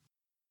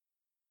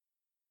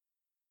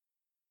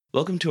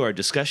Welcome to our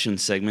discussion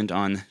segment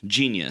on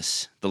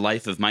Genius, the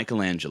Life of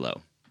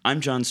Michelangelo. I'm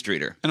John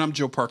Streeter. And I'm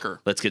Joe Parker.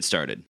 Let's get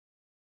started.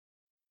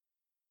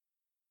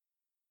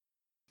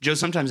 Joe,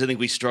 sometimes I think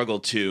we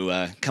struggle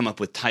to come up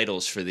with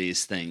titles for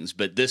these things,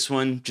 but this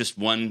one, just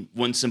one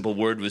simple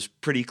word was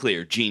pretty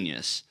clear,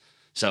 genius.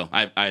 So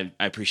I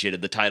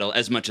appreciated the title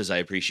as much as I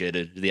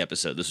appreciated the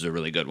episode. This was a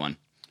really good one.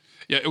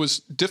 Yeah, it was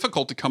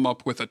difficult to come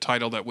up with a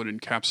title that would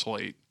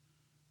encapsulate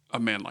a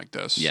man like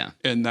this. Yeah.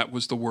 And that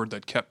was the word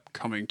that kept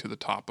coming to the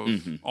top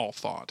of all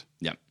thought.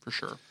 Yep. For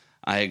sure.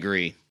 I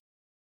agree.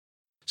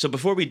 So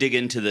before we dig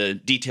into the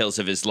details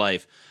of his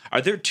life, are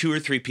there two or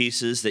three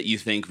pieces that you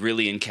think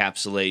really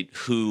encapsulate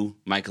who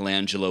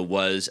Michelangelo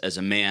was as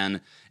a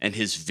man and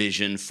his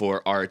vision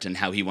for art and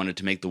how he wanted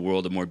to make the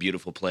world a more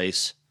beautiful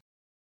place?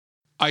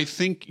 I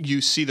think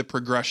you see the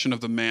progression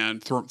of the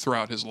man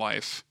throughout his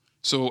life.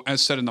 So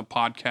as said in the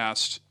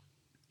podcast,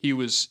 he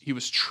was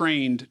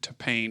trained to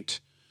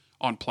paint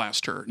on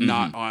plaster,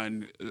 not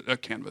on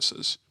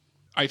canvases.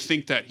 I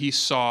think that he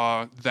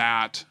saw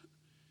that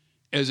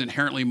as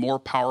inherently more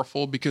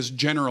powerful because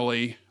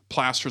generally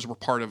plasters were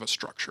part of a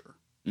structure.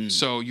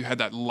 So you had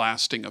that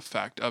lasting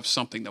effect of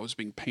something that was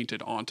being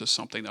painted onto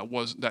something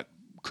that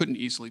couldn't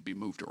easily be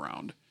moved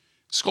around.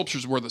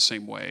 Sculptures were the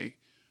same way.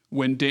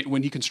 When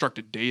he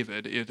constructed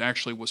David, it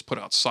actually was put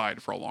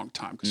outside for a long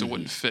time because it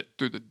wouldn't fit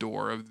through the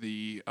door of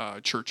the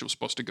church it was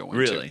supposed to go into.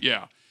 Really?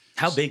 Yeah.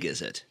 How big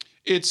is it?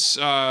 It's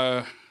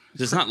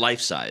It's not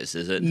life-size,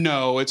 is it?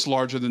 no, it's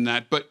larger than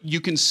that. But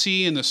you can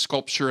see in the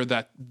sculpture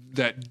that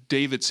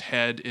David's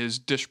head is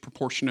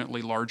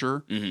disproportionately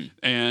larger,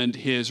 and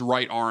his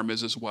right arm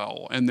is as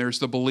well. And there's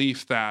the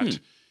belief that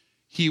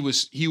he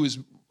was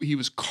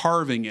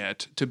carving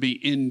it to be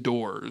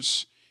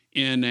indoors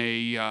in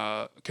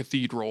a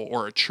cathedral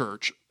or a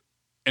church,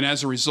 and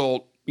as a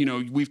result,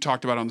 we've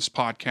talked about on this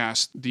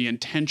podcast the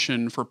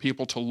intention for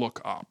people to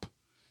look up.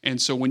 And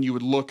so when you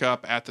would look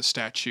up at the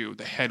statue,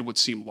 the head would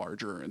seem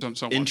larger. And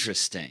so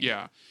Interesting.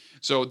 Yeah.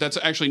 So that's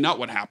actually not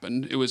what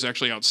happened. It was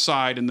actually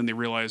outside, and then they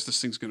realized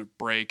this thing's going to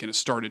break, and it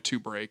started to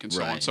break, and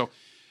so on. So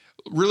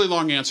really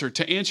long answer.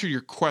 To answer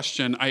your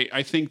question,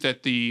 I think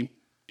that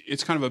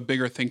it's kind of a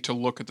bigger thing to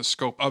look at the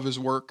scope of his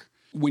work.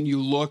 When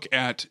you look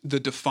at the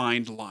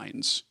defined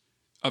lines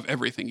of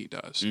everything he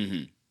does,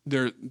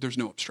 there's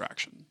no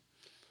abstraction.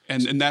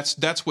 And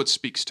that's what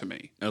speaks to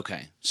me.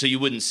 Okay. So you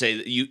wouldn't say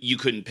that you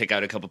couldn't pick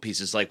out a couple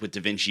pieces like with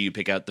Da Vinci, you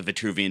pick out the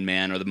Vitruvian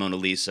Man or the Mona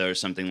Lisa or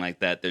something like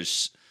that.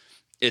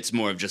 It's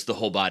more of just the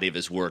whole body of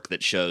his work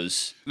that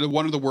shows.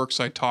 One of the works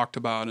I talked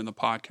about in the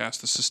podcast,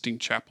 the Sistine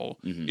Chapel,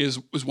 is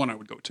one I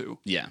would go to.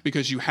 Yeah.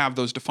 Because you have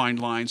those defined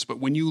lines, but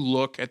when you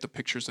look at the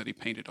pictures that he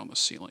painted on the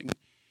ceiling,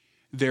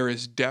 there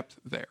is depth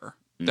there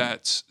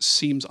that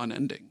seems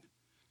unending.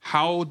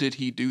 How did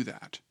he do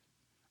that?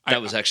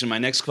 That was actually my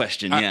next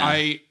question.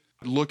 Yeah.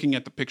 Looking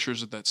at the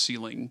pictures of that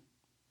ceiling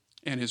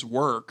and his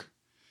work,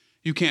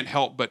 you can't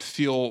help but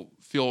feel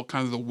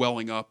kind of the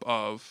welling up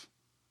of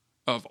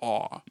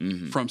awe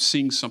from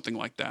seeing something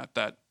like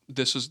that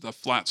this is the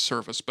flat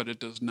surface, but it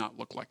does not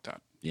look like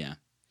that. Yeah.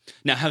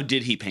 Now, how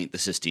did he paint the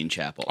Sistine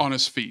Chapel? On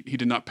his feet. He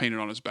did not paint it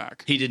on his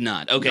back. He did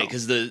not. Okay,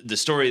 because the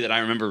story that I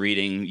remember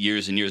reading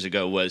years and years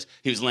ago was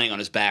he was laying on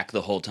his back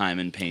the whole time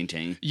and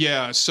painting.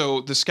 Yeah,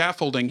 so the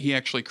scaffolding he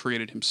actually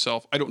created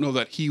himself. I don't know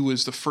that he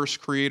was the first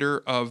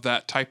creator of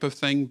that type of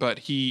thing, but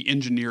he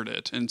engineered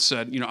it and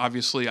said,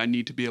 obviously I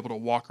need to be able to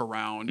walk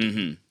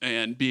around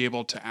and be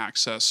able to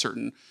access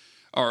certain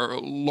or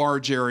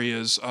large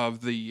areas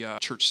of the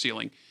church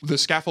ceiling. The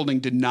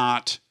scaffolding did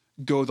not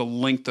go the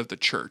length of the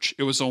church.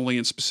 It was only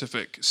in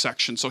specific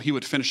sections. So he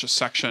would finish a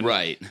section.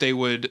 Right. They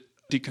would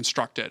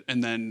deconstruct it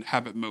and then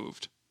have it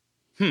moved.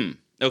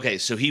 Okay,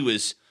 so he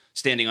was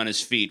standing on his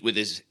feet with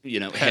his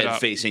head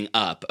facing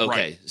up.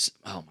 Okay. Right.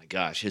 Oh my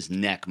gosh, his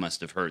neck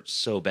must have hurt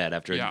so bad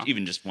after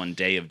even just one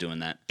day of doing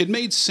that. It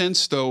made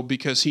sense though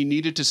because he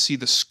needed to see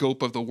the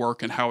scope of the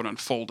work and how it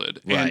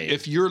unfolded. Right. And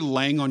if you're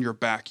laying on your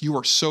back, you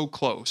are so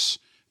close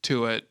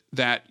to it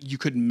that you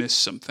could miss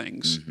some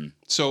things.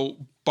 So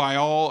by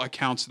all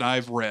accounts that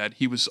I've read,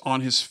 he was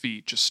on his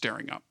feet just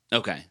staring up.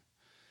 Okay.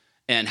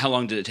 And how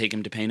long did it take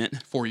him to paint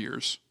it? 4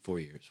 years. 4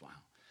 years, wow.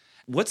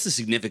 What's the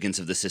significance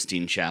of the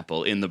Sistine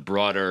Chapel in the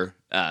broader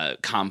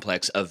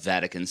complex of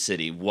Vatican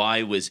City?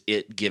 Why was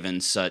it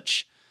given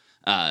such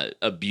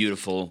a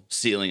beautiful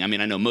ceiling? I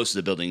mean, I know most of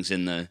the buildings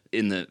in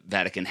the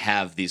Vatican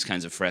have these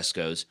kinds of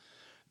frescoes,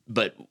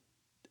 but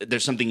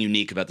there's something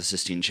unique about the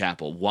Sistine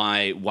Chapel.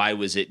 Why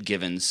was it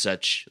given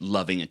such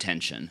loving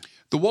attention?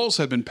 The walls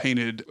had been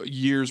painted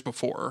years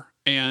before,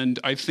 and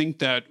I think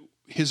that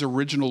his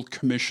original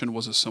commission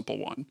was a simple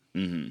one.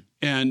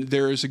 And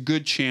there is a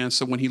good chance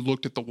that when he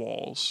looked at the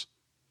walls,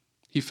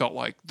 he felt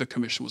like the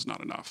commission was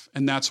not enough.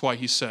 And that's why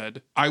he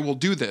said, I will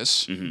do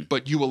this,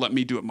 but you will let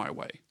me do it my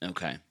way.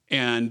 Okay.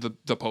 And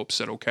the Pope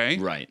said, okay.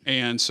 Right.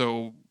 And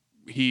so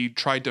he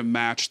tried to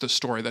match the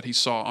story that he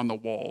saw on the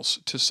walls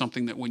to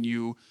something that when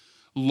you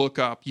look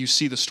up, you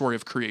see the story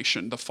of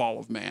creation, the fall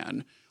of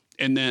man,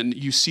 and then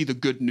you see the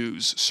good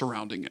news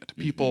surrounding it.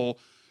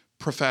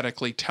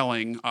 prophetically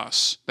telling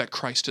us that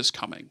Christ is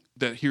coming,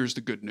 that here's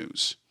the good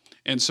news.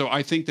 And so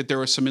I think that there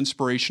was some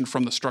inspiration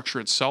from the structure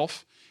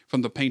itself,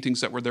 from the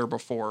paintings that were there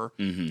before,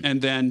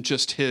 and then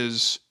just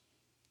his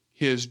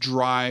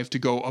drive to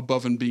go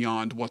above and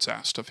beyond what's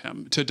asked of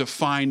him, to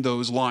define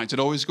those lines. It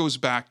always goes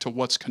back to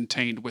what's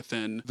contained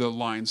within the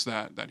lines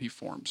that he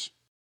forms.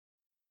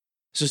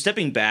 So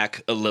stepping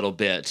back a little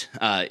bit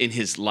in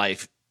his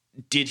life,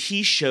 did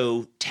he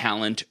show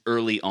talent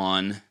early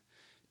on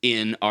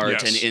in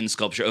art and in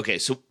sculpture? Okay,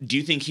 so do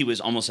you think he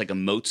was almost like a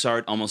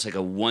Mozart, almost like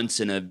a one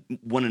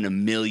in a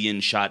million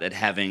shot at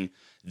having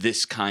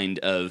this kind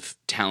of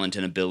talent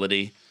and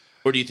ability?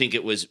 Or do you think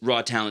it was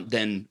raw talent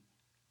then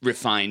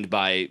refined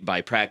by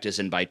practice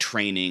and by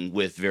training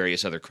with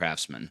various other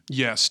craftsmen?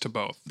 Yes, to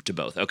both. To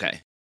both,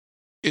 okay.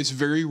 It's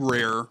very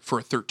rare for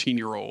a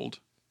 13-year-old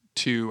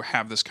to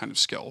have this kind of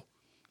skill,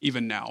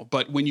 even now.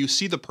 But when you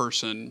see the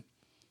person,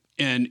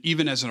 and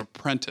even as an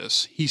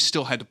apprentice, he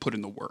still had to put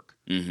in the work.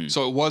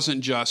 So it wasn't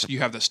just you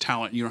have this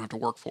talent and you don't have to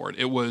work for it.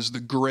 It was the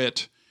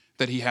grit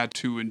that he had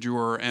to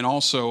endure, and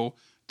also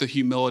the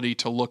humility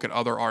to look at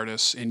other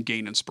artists and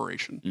gain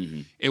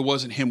inspiration. It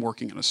wasn't him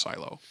working in a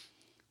silo.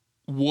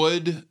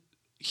 Would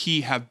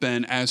he have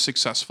been as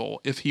successful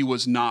if he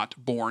was not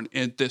born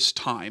at this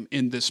time,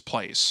 in this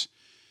place,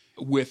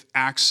 with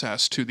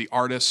access to the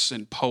artists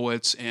and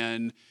poets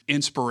and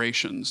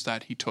inspirations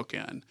that he took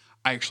in?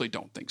 I actually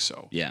don't think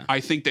so. Yeah. I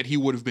think that he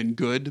would have been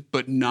good,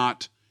 but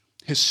not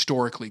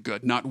historically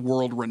good, not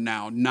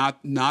world-renowned,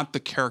 not the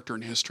character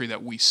in history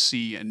that we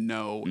see and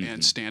know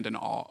and stand in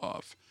awe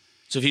of.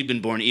 So if he'd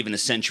been born even a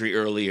century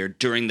earlier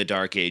during the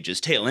Dark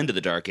Ages, tail end of the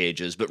Dark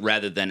Ages, but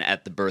rather than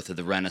at the birth of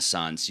the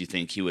Renaissance, you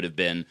think he would have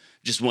been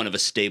just one of a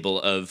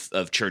stable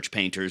of church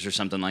painters or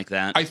something like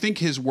that? I think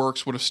his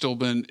works would have still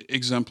been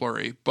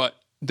exemplary, but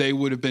they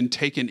would have been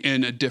taken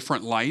in a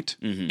different light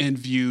and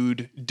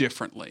viewed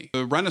differently.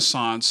 The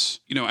Renaissance,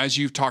 as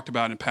you've talked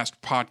about in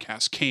past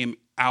podcasts, came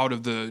out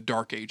of the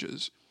Dark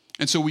Ages.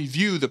 And so we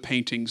view the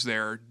paintings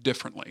there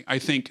differently. I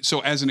think, so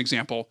as an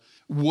example,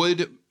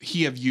 would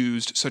he have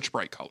used such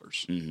bright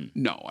colors?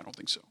 No, I don't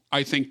think so.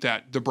 I think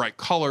that the bright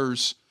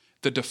colors,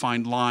 the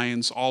defined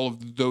lines, all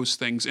of those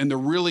things, and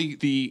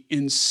the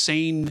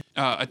insane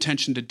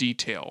attention to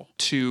detail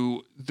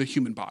to the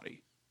human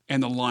body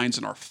and the lines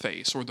in our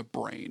face or the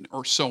brain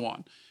or so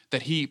on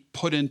that he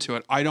put into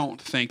it, I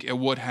don't think it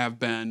would have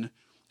been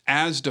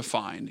as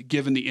defined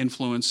given the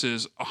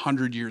influences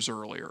 100 years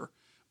earlier,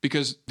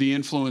 because the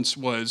influence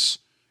was,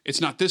 it's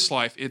not this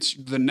life, it's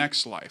the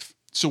next life.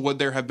 So would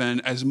there have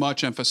been as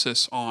much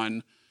emphasis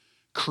on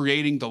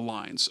creating the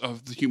lines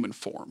of the human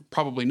form?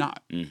 Probably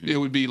not. It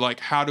would be like,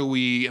 how do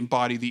we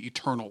embody the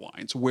eternal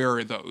lines? Where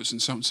are those? And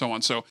so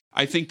on. So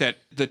I think that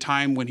the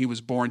time when he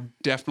was born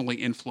definitely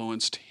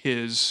influenced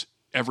his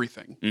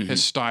everything,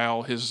 his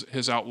style,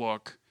 his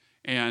outlook,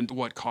 and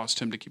what caused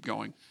him to keep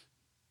going.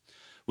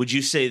 Would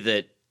you say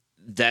that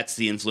that's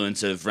the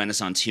influence of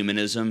Renaissance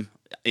humanism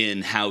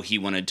in how he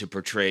wanted to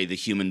portray the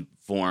human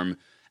form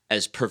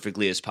as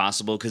perfectly as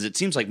possible? Because it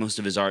seems like most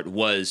of his art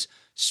was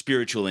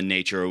spiritual in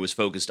nature or was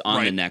focused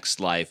on the next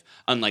life,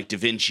 unlike Da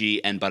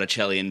Vinci and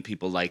Botticelli and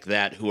people like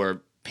that who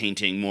are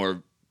painting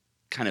more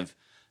kind of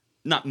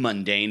not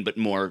mundane, but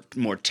more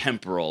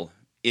temporal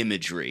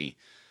imagery.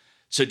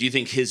 So do you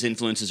think his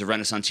influences of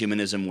Renaissance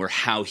humanism were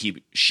how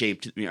he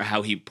shaped,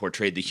 how he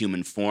portrayed the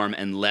human form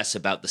and less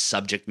about the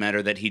subject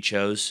matter that he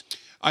chose?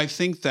 I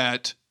think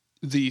that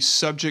the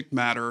subject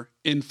matter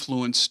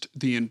influenced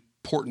the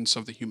importance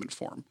of the human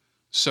form.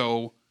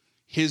 So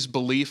his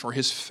belief or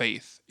his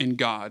faith in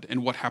God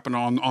and what happened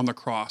on the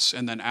cross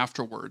and then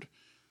afterward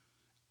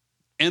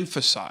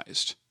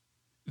emphasized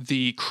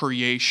the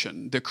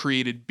creation, the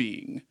created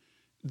being,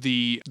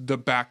 the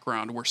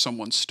background where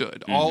someone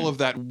stood. All of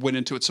that went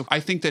into it. So I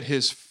think that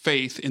his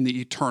faith in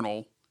the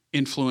eternal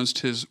influenced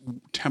his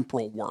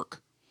temporal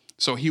work.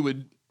 So he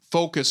would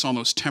focus on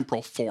those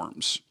temporal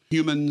forms,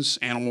 humans,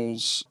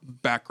 animals,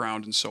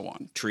 background, and so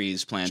on.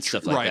 Trees, plants,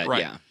 stuff like that.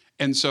 Right. Yeah.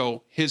 And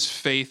so his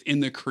faith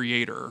in the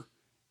creator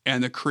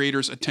and the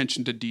creator's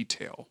attention to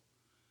detail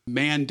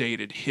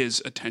mandated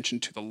his attention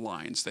to the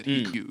lines that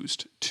he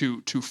used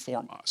to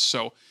form us.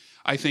 So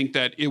I think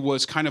that it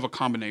was kind of a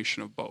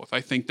combination of both. I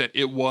think that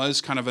it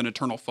was kind of an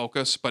eternal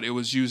focus, but it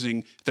was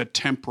using the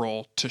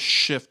temporal to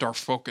shift our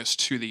focus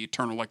to the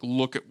eternal. Like,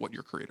 look at what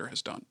your creator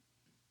has done.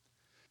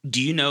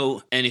 Do you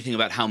know anything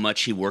about how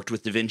much he worked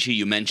with Da Vinci?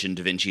 You mentioned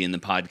Da Vinci in the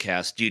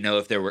podcast. Do you know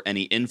if there were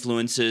any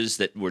influences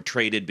that were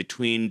traded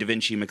between Da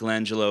Vinci and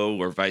Michelangelo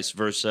or vice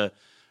versa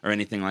or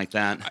anything like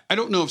that? I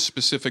don't know of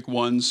specific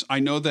ones.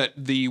 I know that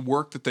the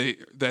work that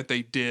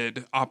they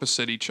did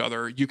opposite each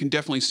other, you can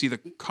definitely see the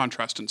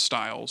contrast in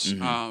styles.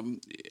 And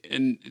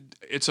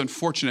it's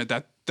unfortunate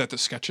that the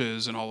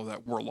sketches and all of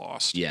that were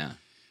lost. Yeah.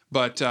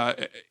 But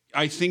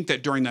I think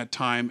that during that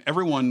time,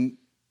 everyone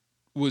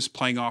was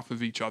playing off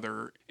of each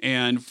other.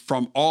 And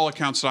from all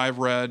accounts that I've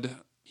read,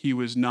 he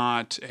was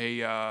not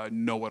a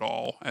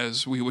know-it-all,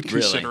 as we would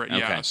consider it. Okay.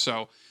 Yeah.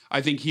 So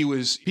I think he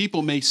was,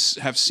 people may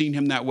have seen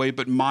him that way,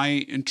 but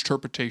my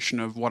interpretation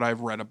of what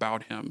I've read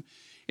about him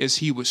is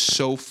he was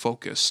so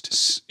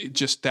focused.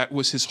 Just that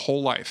was his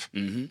whole life.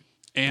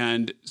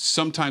 And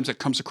sometimes it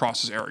comes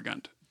across as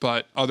arrogant,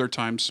 but other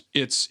times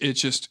it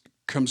just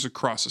comes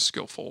across as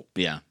skillful.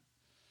 Yeah.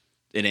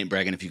 It ain't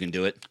bragging if you can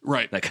do it.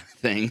 Right. That kind of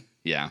thing.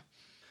 Yeah.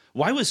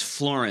 Why was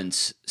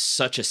Florence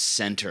such a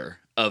center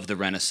of the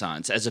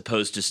Renaissance as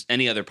opposed to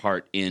any other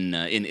part in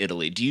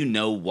Italy? Do you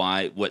know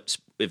why?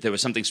 If there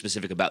was something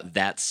specific about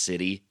that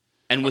city,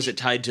 and was it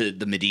tied to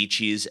the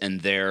Medicis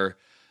and their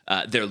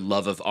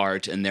love of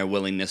art and their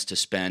willingness to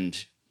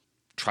spend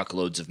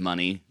truckloads of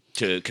money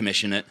to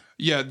commission it?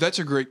 Yeah, that's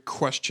a great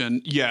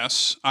question.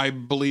 Yes, I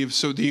believe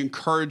so. The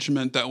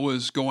encouragement that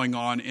was going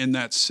on in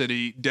that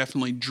city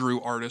definitely drew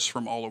artists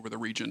from all over the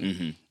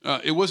region.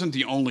 It wasn't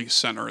the only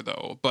center,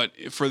 though,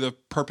 but for the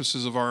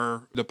purposes of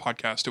the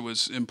podcast, it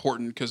was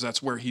important because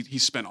that's where he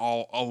spent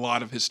a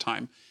lot of his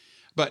time.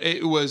 But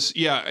it was,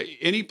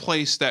 any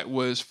place that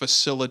was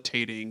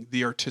facilitating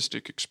the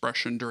artistic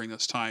expression during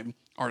this time,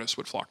 artists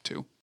would flock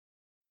to.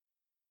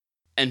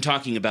 And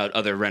talking about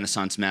other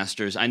Renaissance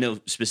masters, I know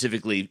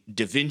specifically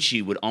Da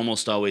Vinci would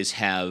almost always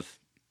have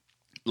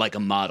like a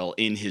model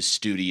in his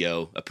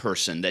studio, a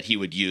person that he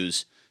would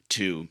use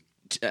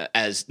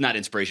as not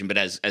inspiration, but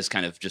as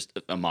kind of just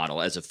a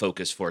model, as a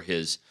focus for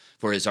his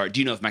art. Do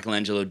you know if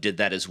Michelangelo did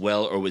that as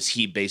well, or was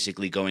he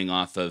basically going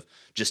off of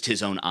just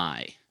his own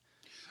eye?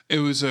 It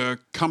was a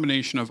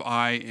combination of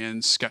eye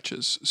and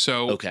sketches.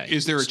 So,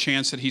 is there a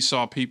chance that he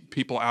saw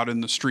people out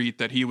in the street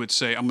that he would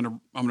say, "I'm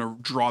gonna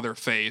draw their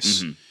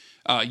face"?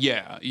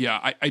 Yeah.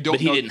 I don't.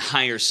 But he didn't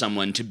hire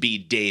someone to be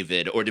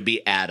David or to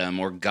be Adam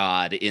or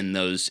God in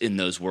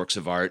those works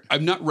of art.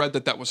 I've not read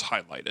that was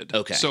highlighted.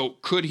 Okay. So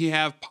could he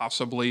have?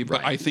 Possibly,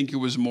 but Right. I think it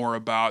was more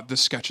about the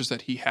sketches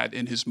that he had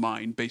in his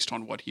mind based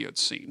on what he had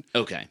seen.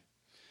 Okay.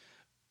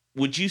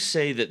 Would you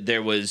say that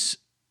there was,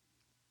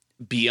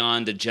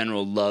 beyond a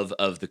general love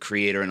of the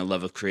creator and a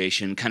love of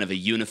creation, kind of a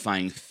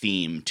unifying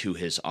theme to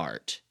his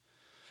art?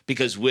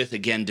 Because with,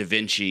 again, Da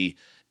Vinci,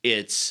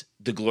 it's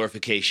the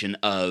glorification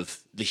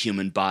of the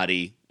human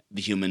body,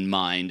 the human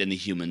mind, and the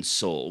human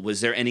soul.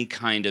 Was there any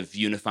kind of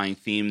unifying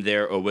theme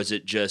there, or was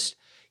it just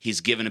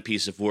he's given a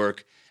piece of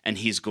work and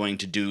he's going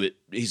to do it,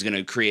 he's going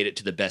to create it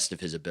to the best of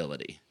his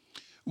ability?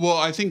 Well,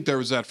 I think there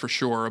was that for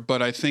sure, but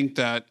I think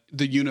that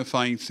the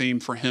unifying theme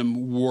for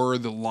him were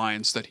the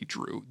lines that he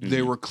drew.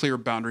 They were clear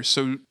boundaries.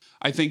 So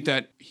I think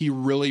that he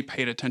really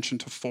paid attention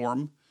to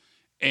form,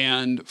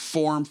 and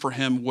form for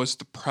him was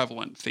the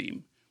prevalent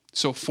theme.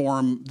 So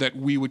form that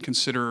we would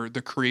consider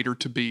the creator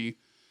to be,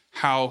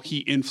 how he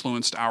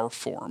influenced our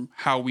form,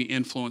 how we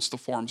influence the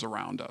forms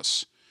around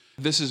us.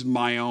 This is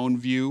my own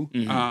view,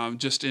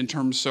 just in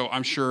terms. So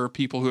I'm sure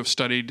people who have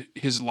studied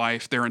his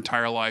life, their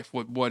entire life,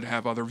 would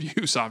have other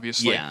views,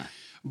 obviously. Yeah.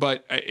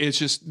 But it's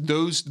just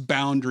those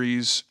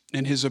boundaries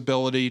and his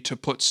ability to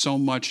put so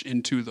much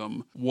into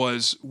them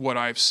was what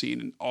I've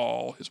seen in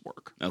all his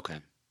work. Okay.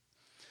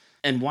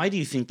 And why do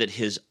you think that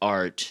his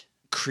art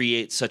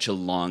creates such a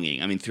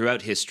longing? I mean,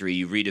 throughout history,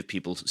 you read of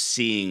people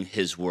seeing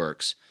his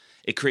works.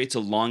 It creates a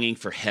longing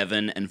for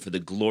heaven and for the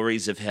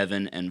glories of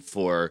heaven and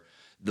for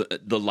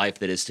the life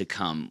that is to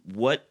come.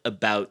 What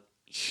about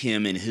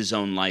him in his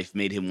own life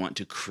made him want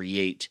to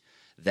create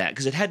that?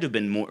 Because it had to have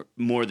been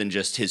more than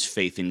just his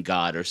faith in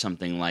God or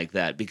something like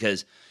that.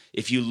 Because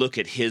if you look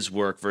at his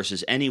work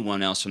versus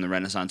anyone else from the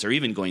Renaissance, or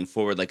even going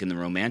forward, like in the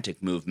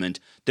Romantic movement,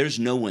 there's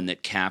no one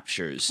that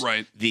captures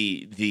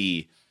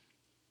the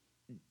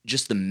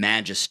just the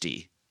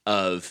majesty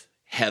of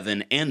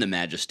heaven and the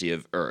majesty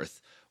of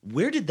earth.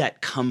 Where did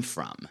that come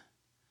from?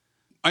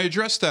 I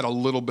addressed that a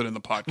little bit in the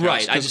podcast.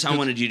 Right. I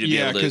wanted you to be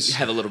able to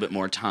have a little bit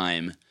more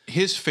time.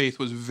 His faith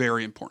was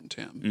very important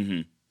to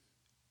him.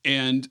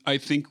 And I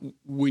think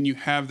when you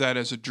have that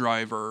as a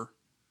driver,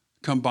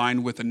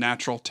 combined with the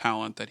natural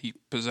talent that he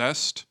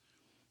possessed,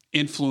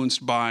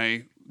 influenced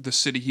by the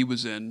city he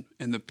was in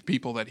and the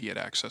people that he had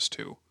access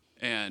to,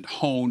 and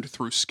honed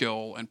through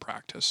skill and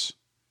practice,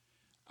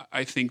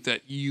 I think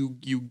that you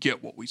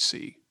get what we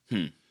see.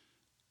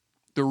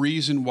 The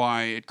reason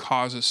why it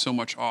causes so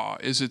much awe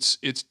is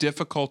it's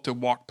difficult to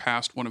walk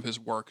past one of his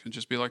work and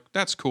just be like,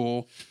 that's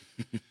cool.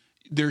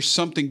 There's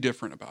something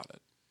different about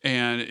it.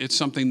 And it's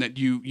something that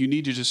you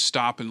need to just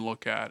stop and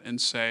look at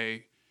and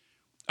say,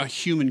 a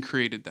human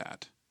created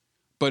that,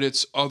 but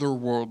it's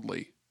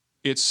otherworldly.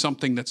 It's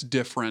something that's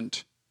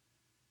different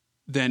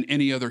than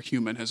any other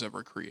human has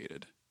ever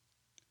created.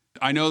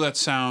 I know that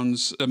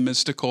sounds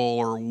mystical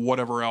or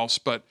whatever else,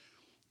 but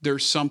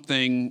there's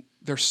something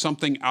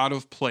out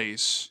of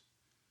place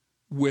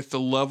with the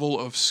level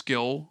of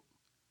skill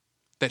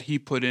that he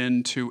put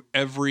into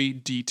every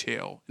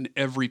detail and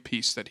every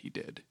piece that he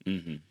did.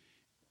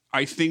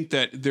 I think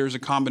that there's a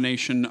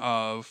combination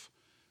of,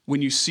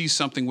 when you see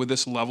something with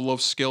this level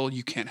of skill,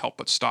 you can't help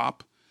but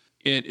stop.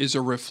 It is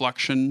a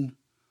reflection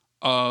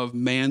of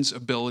man's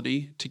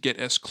ability to get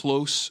as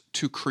close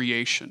to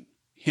creation,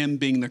 him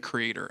being the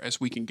creator,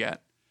 as we can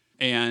get.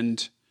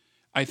 And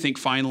I think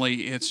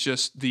finally it's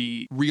just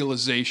the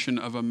realization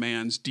of a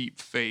man's deep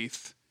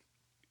faith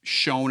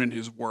shown in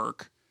his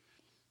work.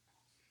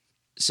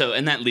 So,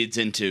 and that leads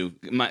into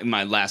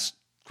my last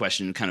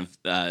question, kind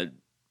of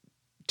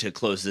to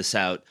close this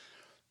out.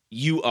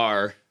 You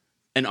are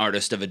an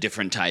artist of a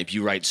different type.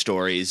 You write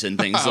stories and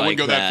things like that. I wouldn't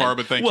go that far,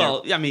 but thank you.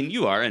 Well, I mean,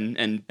 you are,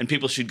 and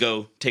people should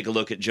go take a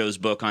look at Joe's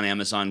book on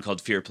Amazon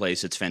called Fear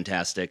Place. It's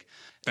fantastic.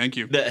 Thank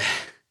you.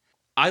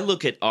 I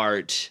look at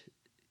art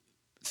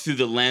through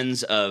the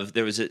lens of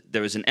there was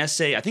an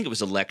essay, I think it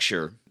was a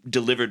lecture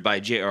delivered by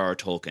J.R.R.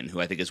 Tolkien, who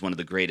I think is one of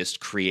the greatest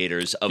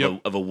creators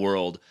of a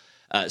world.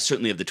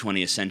 Certainly of the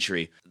 20th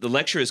century. The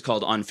lecture is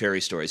called On Fairy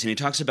Stories, and he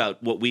talks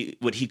about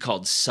what he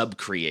called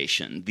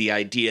subcreation, the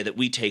idea that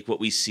we take what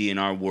we see in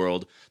our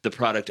world, the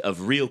product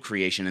of real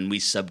creation, and we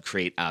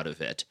subcreate out of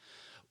it.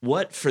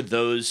 What, for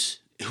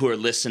those who are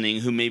listening,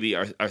 who maybe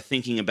are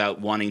thinking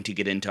about wanting to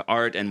get into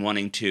art and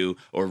wanting to,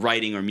 or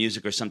writing or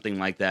music or something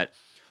like that,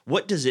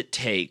 what does it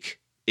take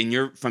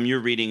from your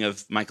reading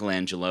of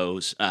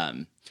Michelangelo's,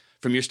 from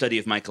your study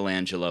of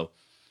Michelangelo,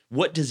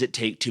 what does it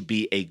take to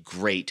be a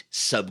great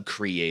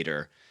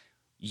sub-creator,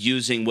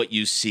 using what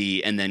you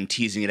see and then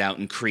teasing it out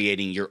and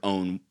creating your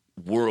own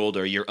world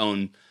or your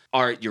own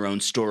art, your own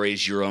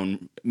stories, your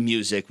own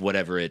music,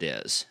 whatever it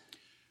is?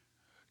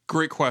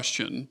 Great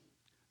question.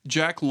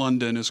 Jack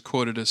London is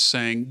quoted as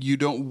saying, "You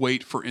don't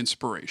wait for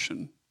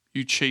inspiration.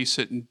 You chase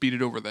it and beat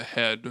it over the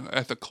head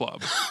at the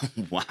club."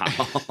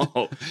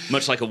 Wow.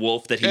 Much like a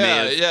wolf that he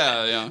may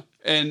have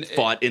and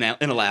fought in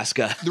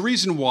Alaska. The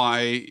reason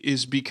why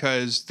is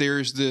because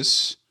there's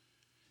this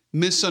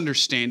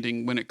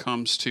misunderstanding when it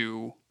comes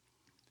to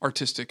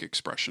artistic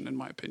expression, in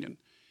my opinion.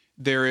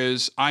 There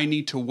is, I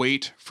need to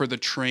wait for the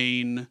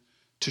train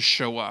to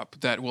show up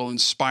that will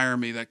inspire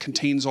me, that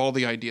contains all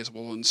the ideas,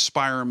 will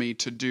inspire me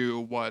to do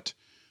what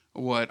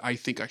I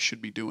think I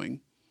should be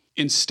doing.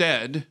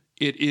 Instead,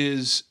 it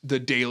is the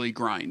daily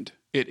grind.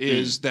 It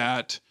is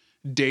that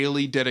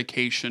daily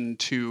dedication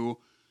to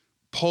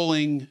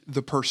pulling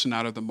the person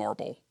out of the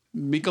marble.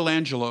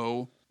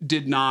 Michelangelo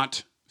did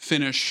not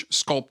finish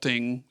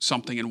sculpting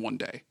something in one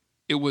day.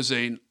 It was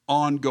an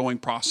ongoing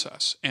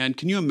process. And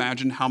can you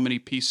imagine how many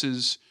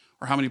pieces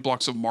or how many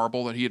blocks of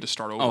marble that he had to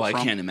start over from?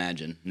 I can't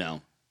imagine.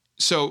 No.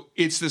 So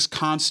it's this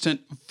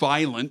constant,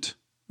 violent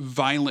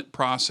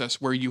process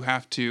where you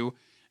have to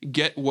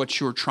get what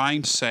you're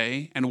trying to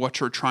say and what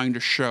you're trying to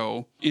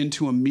show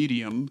into a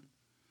medium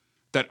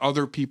that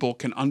other people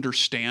can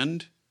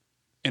understand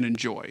and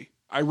enjoy.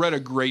 I read a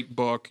great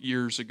book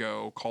years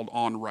ago called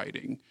On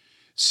Writing.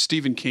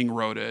 Stephen King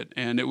wrote it,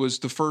 and it was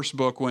the first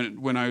book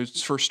when I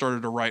first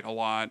started to write a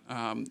lot.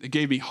 It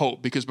gave me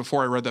hope because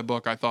before I read that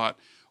book, I thought,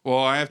 well,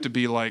 I have to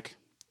be like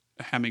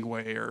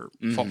Hemingway or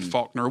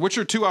Faulkner, which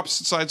are two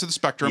opposite sides of the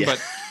spectrum,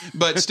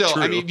 but still,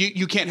 I mean,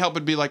 you can't help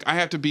but be like, I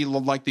have to be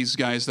like these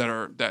guys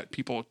that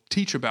people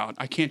teach about.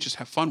 I can't just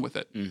have fun with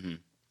it. Mm-hmm.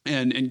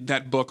 And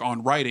that book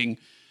On Writing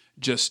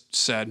just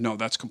said, no,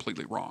 that's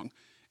completely wrong.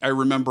 I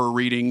remember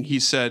reading, he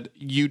said,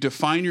 you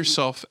define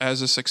yourself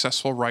as a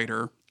successful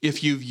writer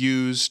if you've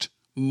used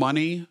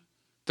money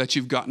that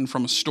you've gotten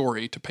from a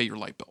story to pay your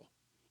light bill.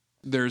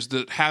 There's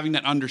having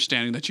that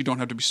understanding that you don't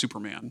have to be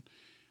Superman,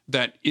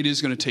 that it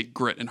is going to take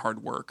grit and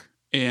hard work.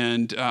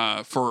 And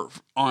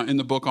in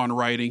the book On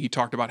Writing, he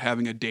talked about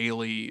having a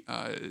daily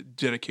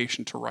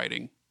dedication to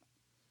writing.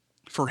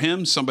 For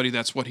him, somebody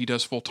that's what he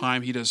does full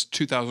time, he does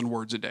 2,000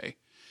 words a day,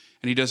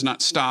 and he does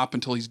not stop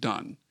until he's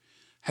done.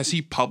 Has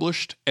he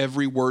published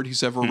every word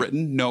he's ever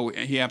written? No,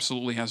 he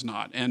absolutely has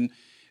not. And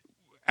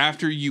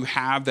after you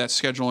have that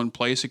schedule in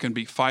place, it can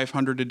be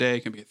 500 a day,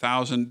 it can be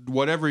 1,000,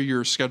 whatever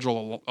your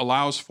schedule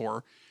allows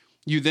for.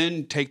 You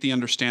then take the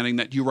understanding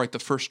that you write the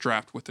first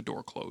draft with the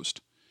door closed,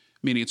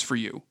 meaning it's for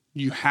you.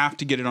 You have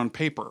to get it on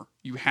paper.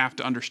 You have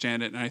to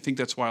understand it. And I think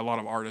that's why a lot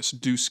of artists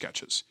do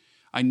sketches.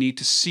 I need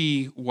to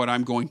see what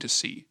I'm going to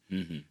see.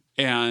 Mm-hmm.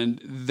 And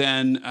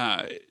then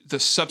the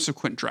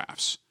subsequent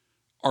drafts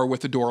are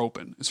with the door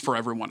open. It's for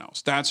everyone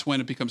else. That's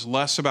when it becomes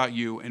less about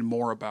you and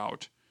more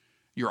about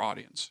your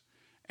audience.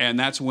 And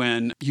that's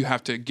when you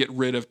have to get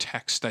rid of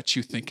text that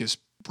you think is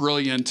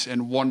brilliant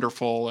and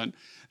wonderful and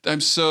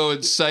I'm so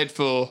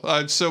insightful.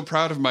 I'm so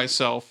proud of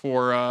myself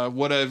for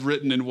what I've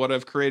written and what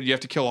I've created. You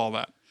have to kill all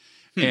that.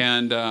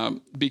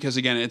 And because,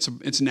 again,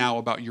 it's now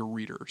about your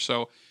reader.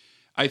 So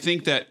I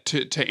think that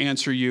to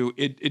answer you,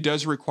 it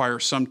does require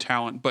some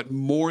talent, but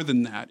more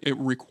than that, it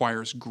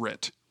requires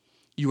grit.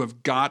 You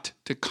have got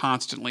to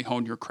constantly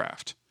hone your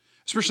craft,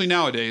 especially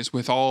nowadays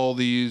with all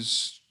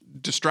these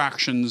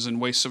distractions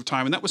and wastes of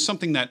time. And that was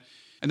something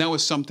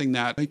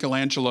that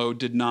Michelangelo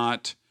did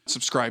not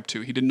subscribe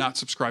to. He did not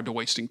subscribe to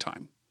wasting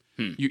time.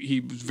 He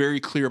was very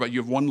clear about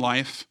you have one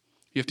life.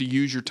 You have to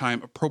use your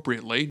time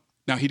appropriately.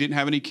 Now, he didn't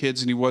have any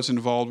kids and he was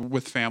involved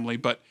with family,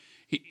 but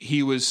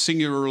he was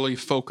singularly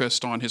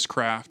focused on his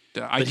craft.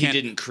 But he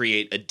didn't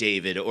create a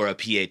David or a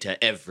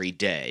Pieta every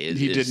day.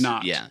 He did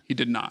not. Yeah. He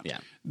did not. Yeah.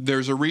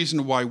 There's a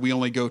reason why we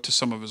only go to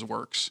some of his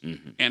works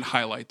and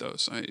highlight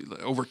those.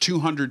 Over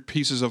 200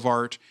 pieces of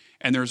art,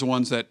 and there's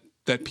ones that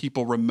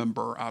people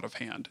remember out of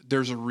hand.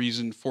 There's a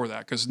reason for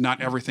that, because not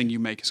everything you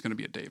make is going to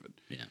be a David.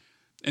 Yeah.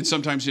 And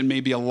sometimes it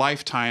may be a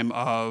lifetime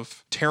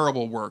of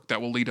terrible work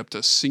that will lead up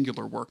to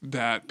singular work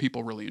that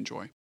people really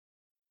enjoy.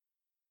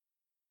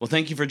 Well,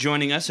 thank you for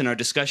joining us in our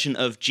discussion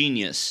of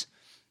genius.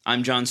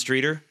 I'm John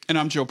Streeter. And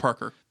I'm Joe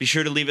Parker. Be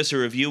sure to leave us a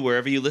review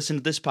wherever you listen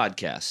to this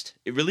podcast.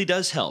 It really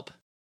does help.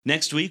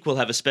 Next week, we'll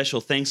have a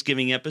special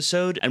Thanksgiving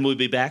episode, and we'll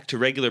be back to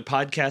regular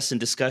podcasts and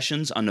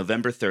discussions on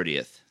November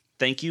 30th.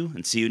 Thank you,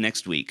 and see you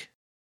next week.